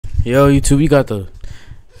Yo, YouTube, we got the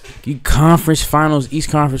conference finals,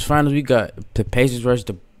 East Conference finals. We got the Pacers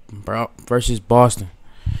versus Boston.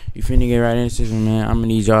 You finna get right into this one, man. I'm gonna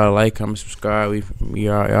need y'all to like, comment, subscribe.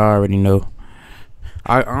 Y'all already know.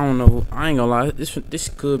 I don't know. I ain't gonna lie. This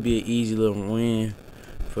could be an easy little win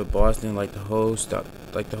for Boston, like the whole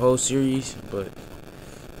series. But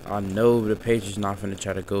I know the Pacers not finna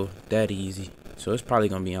try to go that easy. So it's probably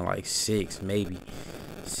gonna be in like 6, maybe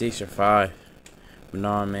 6 or 5. But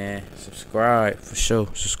nah, man, subscribe for sure.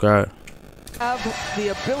 Subscribe. Have the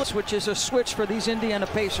ability, which is a switch for these Indiana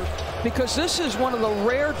Pacers, because this is one of the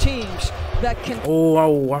rare teams that can.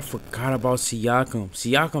 Oh, I forgot about Siakam.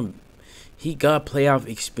 Siakam, he got playoff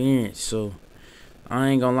experience, so I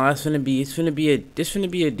ain't gonna lie. This finna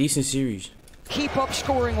be a decent series. Keep up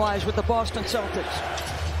scoring wise with the Boston Celtics.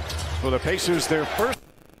 For the Pacers, their first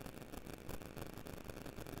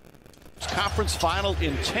conference final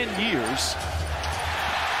in 10 years.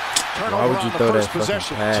 Why would you throw that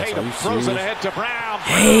fucking pass? Tatum throws it ahead to Brown.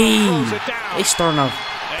 Hey, they starting off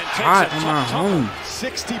hot on my home.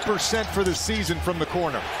 60% for the season from the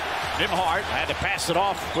corner. Nembhard had to pass it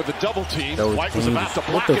off with a double team. White was about to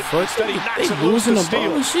block what the it. fuck? They They losing the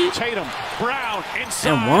ball and shit. Tatum, Brown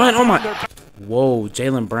inside. And one. Oh my. Whoa,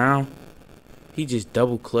 Jaylen Brown. He just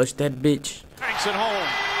double clutched that bitch. Banks it home.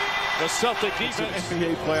 The Celtic defense.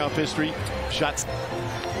 NBA playoff history. Shots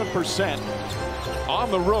 1% on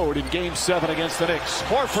the road in Game 7 against the Knicks.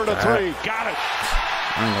 Horford a 3. Got it.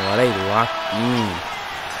 I ain't gonna lie, they locked in.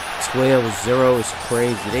 12-0 is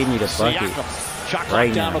crazy. They need a bucket. Siakam. Shot clock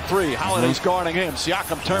right down now. to 3. Holiday's guarding him.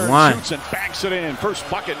 Siakam turns, shoots, and banks it in. First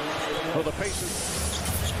bucket for the Pacers.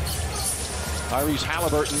 Tyrese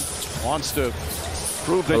Halliburton wants to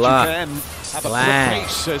prove that you can have a quick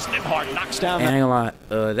pace as Nembhard knocks down. I ain't gonna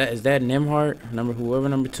lie. Is that Nembhard? Whoever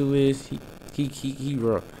number 2 is. He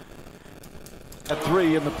rough. At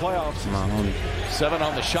 3 in the playoffs. My homie. 7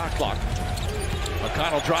 on the shot clock.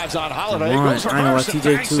 McConnell drives on Holiday. I Goes ain't gonna lie, reverse and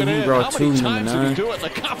banks TJ2, it he in. brought How 2, many number times did 9. he do it in the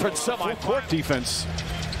conference semi-court defense?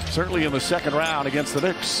 Certainly in the second round against the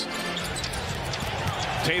Knicks.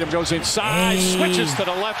 Tatum goes inside, switches to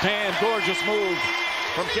the left hand. Gorgeous move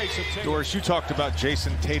from Jason Tatum. Doris, you talked about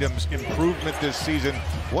Jason Tatum's improvement this season.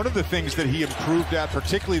 One of the things that he improved at,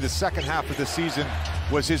 particularly the second half of the season,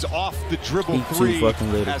 was his off-the-dribble 3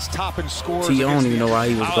 as Toppin scores. I don't even know why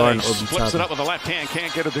he was guarding Obi Toppin. Flips it up with the left hand,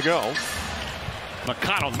 can't get it to go.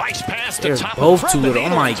 McConnell, nice pass to Toppin. Both to it. Oh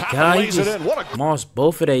my God, he just mossed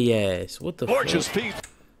both of their ass. What the gorgeous fuck? feet.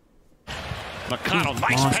 McConnell,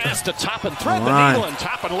 nice pass to Toppin. Thread the needle, and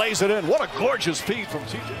Toppin lays it in. What a gorgeous feed from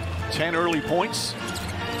TJ. 10 early points.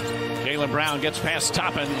 Jaylen Brown gets past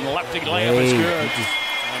Toppin. Lefty layup is good.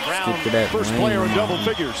 And Brown, first player in double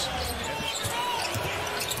figures.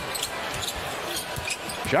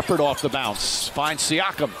 Shepard off the bounce. Finds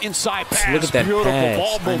Siakam. Inside pass. Look at that beautiful pass.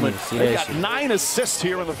 ball movement. They got shit. 9 assists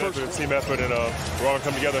here in the first. Team effort, and we're all gonna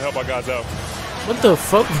come together and help our guys out. What the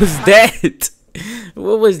fuck was that?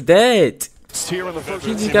 What was that? Here in the first.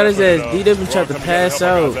 He just got his ass beat up and tried to pass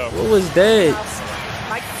out. What was that?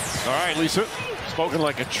 All right, Lisa. Spoken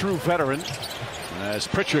like a true veteran. As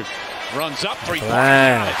Pritchard runs up 3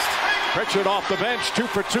 points. Pritchard off the bench, 2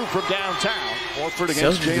 for 2 from downtown. Horford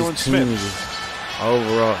against Jalen Smith.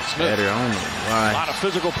 Overall, better. I don't know why. A lot of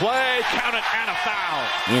physical play, count it, and a foul.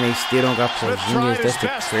 And they still don't got Porzingis. That's the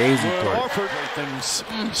crazy part. Things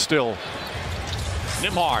still.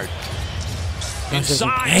 Nembhard.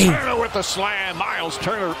 Inside, Turner with the slam. Miles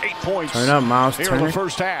Turner, 8 points. Turn up, Miles Here Turner. in the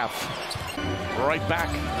first half. Right back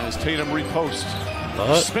as Tatum reposts.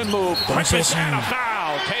 Spin move, quick and a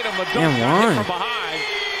foul. Tatum the dunk from behind.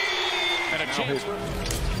 And a chance.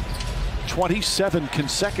 27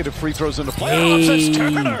 consecutive free throws in the playoffs as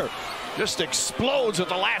Turner just explodes at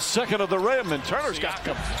the last second of the rim, and Turner's got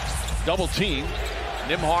him. Double team.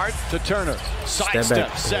 Nembhard to Turner.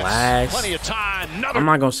 Sidestep, sets, plenty of time. I'm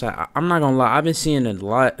not gonna lie. I've been seeing a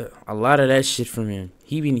lot of that shit from him.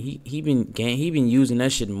 He been using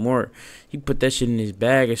that shit more. He put that shit in his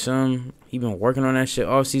bag or something. He been working on that shit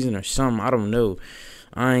all season or something. I don't know.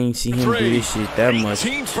 I ain't seen him do this shit that much.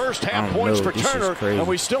 18 first half points for Turner, and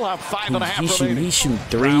we still have 5.5 remaining. He shooting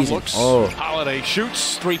threes and all. Holiday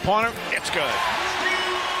shoots, 3-pointer. It's good.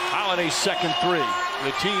 Holiday's second 3.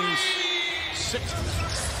 The team's 6th.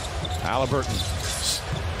 Halliburton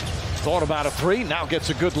thought about a 3, now gets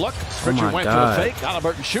a good look. Pritchard went to the fake.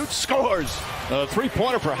 Halliburton shoots, scores. A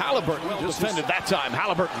 3-pointer for Halliburton. Well defended that time.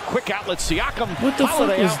 Halliburton, quick outlet. Siakam. What the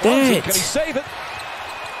fuck is that? Can he save it?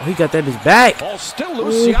 Oh, he got that bitch back. Ball still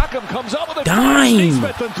loose. Siakam comes up with a dime.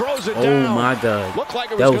 Smith and throws it down. Oh my God. Looked like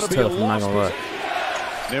it that was was tough. I'm not gonna lie.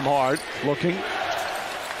 Nembhard looking.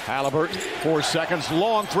 Halliburton, 4 seconds,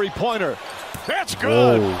 long three-pointer. That's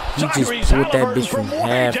good. He just pulled that bitch from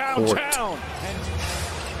half court.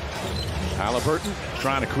 Halliburton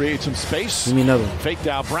trying to create some space. Give me another one. Faked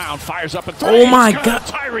out Brown, fires up and Oh my God!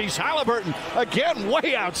 Tyrese Halliburton again,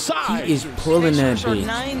 way outside. He is pulling that Pacers are bitch.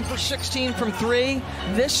 9 for 16 from 3.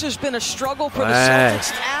 This has been a struggle for the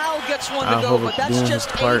Celtics. Al gets one to go, but that's just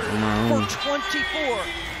 8 for 24.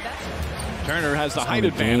 Turner has the height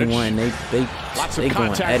advantage. They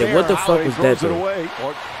going at it. What the fuck was that? It away,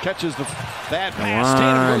 or catches the bad pass.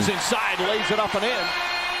 Tatum goes inside, lays it up and in.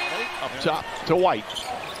 Up top to White.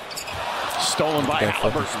 Stolen by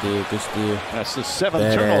Halliburton. Good steal. That's the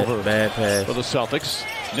 7th turnover bad pass for the Celtics.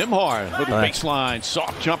 Nimhard, little baseline,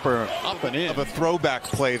 soft jumper, up and in. Of a throwback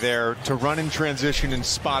play there to run in transition and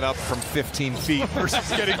spot up from 15 feet versus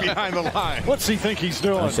getting behind the line. What's he think he's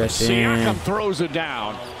doing? Siakam throws it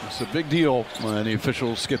down. It's a big deal when the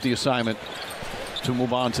officials get the assignment to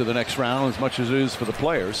move on to the next round as much as it is for the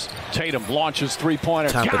players. Tatum launches three-pointer.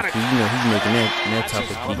 Top of the key. You know he's making that top of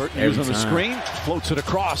the key every using the time. screen, floats it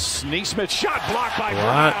across. Neesmith shot blocked by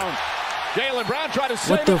Brown. Jaylen Brown tried to save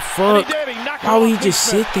What the it, fuck? and he did. He knocked Why would he off just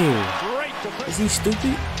sit Neesmith. there? Great defense. Is he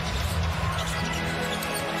stupid?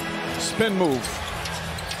 Spin move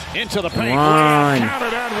into the paint. One.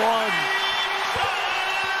 Counted and one.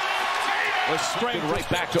 The straight right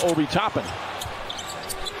back to Obi Toppin.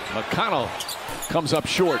 McConnell comes up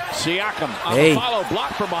short. Siakam on the follow,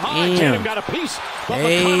 block from behind. Tatum got a piece, but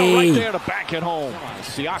McConnell right there to back it home.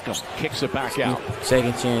 Siakam kicks it back out.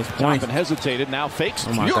 Second chance point. Toppin hesitated, now fakes.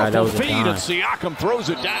 Oh my God, that was a feed, dime. and Siakam throws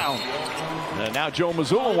it down. And now Joe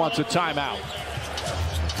Mazzulla wants a timeout.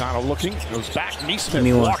 McConnell looking, goes back.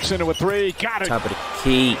 Neesmith walks into a three. Got it. Top of the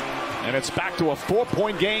key. And it's back to a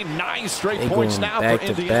 4-point game. 9 straight points now back for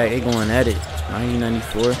to Indiana. back. They going at it.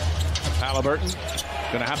 1994. Halliburton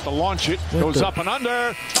gonna have to launch it. Goes up and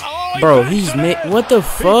under. Oh, bro, he's made. What the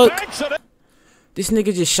fuck? This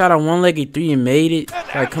nigga just shot a one-legged three and made it.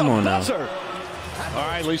 Like, come on now. All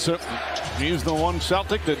right, Lisa. He's the one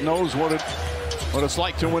Celtic that knows what it's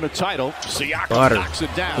like to win a title. Siakam knocks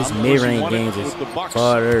it down. His mid-range games is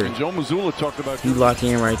butter. And Joe Mazzulla talked about he lock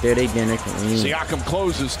in right there. They can win. Siakam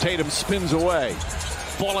closes. Tatum spins away.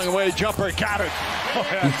 Falling away jumper. Got it. Oh,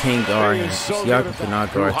 yeah. He can't guard him. So Siakam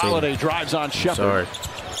cannot guard Tatum. Holiday drives on Shepard. Sorry.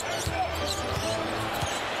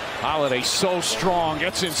 Holiday so strong.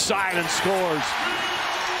 Gets inside and scores.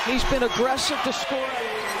 He's been aggressive to score.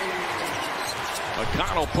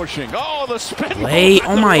 McConnell pushing. Oh, the spin. Wait,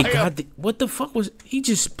 oh my God. What the fuck was... He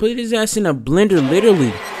just put his ass in a blender,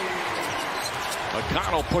 literally.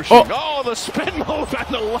 McConnell pushing. Oh, the spin move and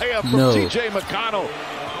the layup from T.J. McConnell.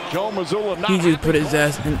 Joe Mazzulla not He just put his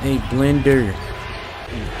ass in a blender.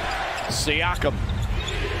 Siakam.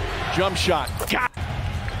 Jump shot. Got it.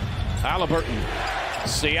 Halliburton.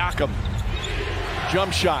 Siakam.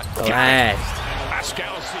 Jump shot. Last.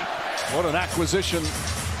 Pascal. What an acquisition.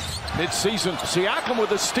 Mid-season, Siakam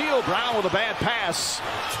with a steal, Brown with a bad pass.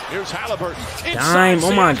 Here's Halliburton. Dime,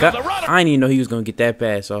 oh my God. I didn't even know he was going to get that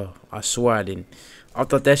pass off. I swear I didn't. I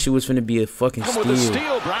thought that shit was going to be a fucking steal. With a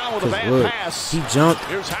steal, Brown with a bad pass. He jumped.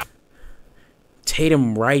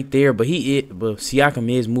 Tatum right there, but Siakam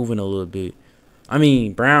is moving a little bit. I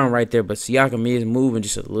mean, Brown right there, but Siakam is moving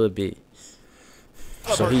just a little bit.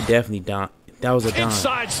 So he definitely down. That was a dime.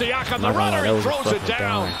 Inside Siakam, the runner, he throws it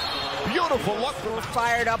down. Beautiful look.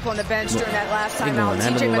 Fired up on the bench during that last time out.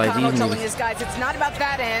 T.J. McConnell telling his guys it's not about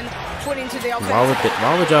that end. Putting to the offense.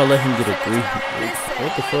 Why would y'all let him get a three?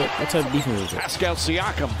 What the fuck? What type of defense is that? Pascal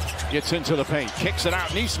Siakam gets into the paint, kicks it out.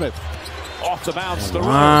 Neesmith off the bounce. The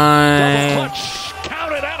runner. Double clutch.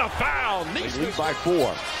 Counted and a foul. Neesmith by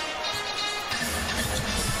 4.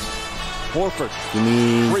 Horford. Give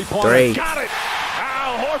me 3-pointer. Got it.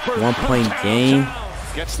 Al Horford. 1-point game.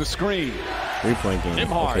 Gets the screen. 3-point game.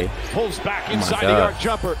 Nimhard Okay. pulls back inside the arc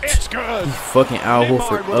jumper. It's good. He fucking Al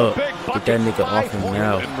Horford up. Get that nigga off him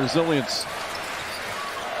now. And resilience.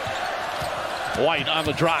 White on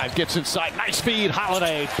the drive, gets inside. Nice feed.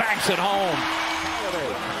 Holiday banks it home.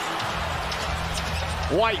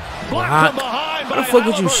 White blocked from behind. How the fuck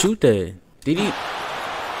would you shoot that? Did he?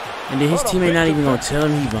 And then his teammate not even gonna tell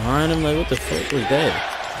him he's behind him? Like, what the fuck was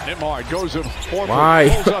that? Nimhard goes in. Why?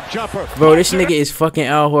 Up jumper. Bro, this nigga is fucking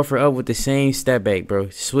Al Horford up with the same step back, bro.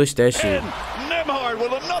 Switch that shit. And Nimhard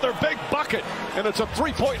with another big bucket, and it's a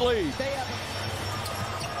 3-point lead.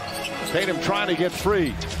 Tatum trying to get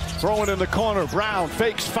free. Throwing in the corner. Brown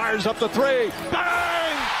fakes, fires up the three.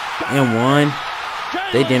 Bang! And one.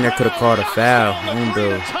 They didn't could have called a foul.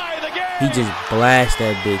 Bro. He just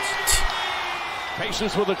blasted that bitch.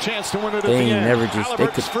 Pacers with a chance to win it They at the ain't end. never just. They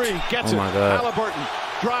could. Free, gets Oh my God. Halliburton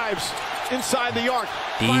drives, inside the arc.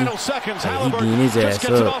 Final seconds. Halliburton his ass just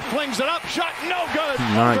gets it up. off, flings it up, shot no good.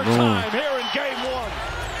 He's not Overtime here in game 1.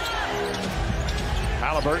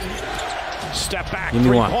 Halliburton, step back, Give me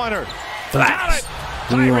one. three-pointer. Flash.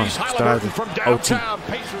 Give me one. Halliburton Starting. from OT. downtown.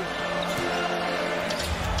 Pacers.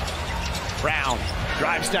 Brown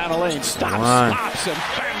drives down the lane, stops, and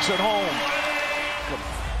bangs it home.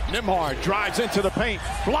 Nimhard drives into the paint,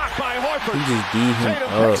 blocked by Horford. He just beat him Tatum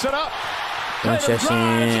up. picks it up. Don't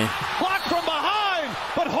Tatum blocked from behind,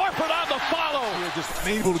 but Horford on the follow. You're just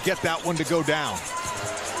unable to get that one to go down.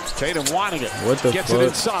 Tatum wanting it. What the Gets fuck? it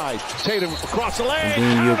inside. Tatum across the lane. And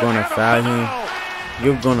then you're gonna foul him.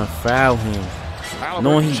 You're gonna foul him.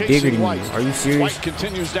 Knowing he's bigger than you. Are you serious? White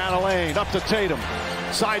continues down the lane, up to Tatum.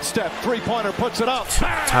 Sidestep, three-pointer, puts it up.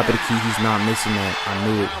 Top of the key, he's not missing that. I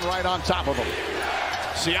knew it. Right on top of him.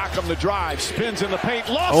 Siakam the drive, spins in the paint.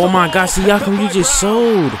 Lost Oh my God, Siakam, you just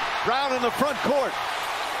sold. Brown in the front court.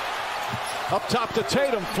 Up top to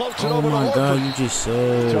Tatum, floats it Oh over to my Horford. God, you just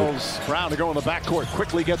sold. Tells Brown to go in the backcourt.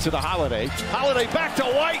 Quickly gets it to Holiday. Holiday back to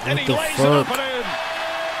White, and he the lays fuck? it up and in.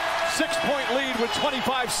 6-point lead with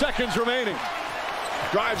 25 seconds remaining.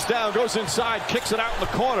 Drives down, goes inside, kicks it out in the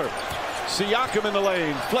corner. Siakam in the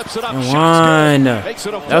lane, flips it up. One. Makes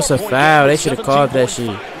it a That's a 4-point foul. game, They should have called that shit.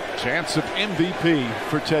 17.5. Chance of MVP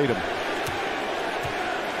for Tatum.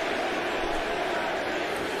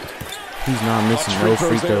 He's not missing no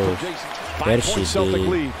free throws. That shit Celtic big.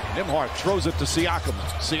 lead. Nimhard throws it to Siakam.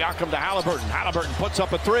 Siakam to Halliburton. Halliburton puts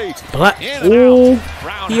up a three. Ooh,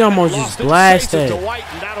 he almost just blasted. To White,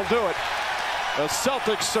 and that'll do it. The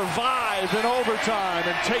Celtics survive in overtime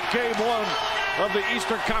and take game 1 of the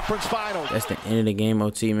Eastern Conference Finals. That's the end of the game,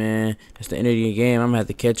 OT, man. That's the end of the game. I'm going to have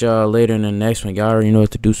to catch y'all later in the next one. Y'all already know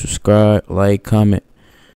what to do. Subscribe, like, comment.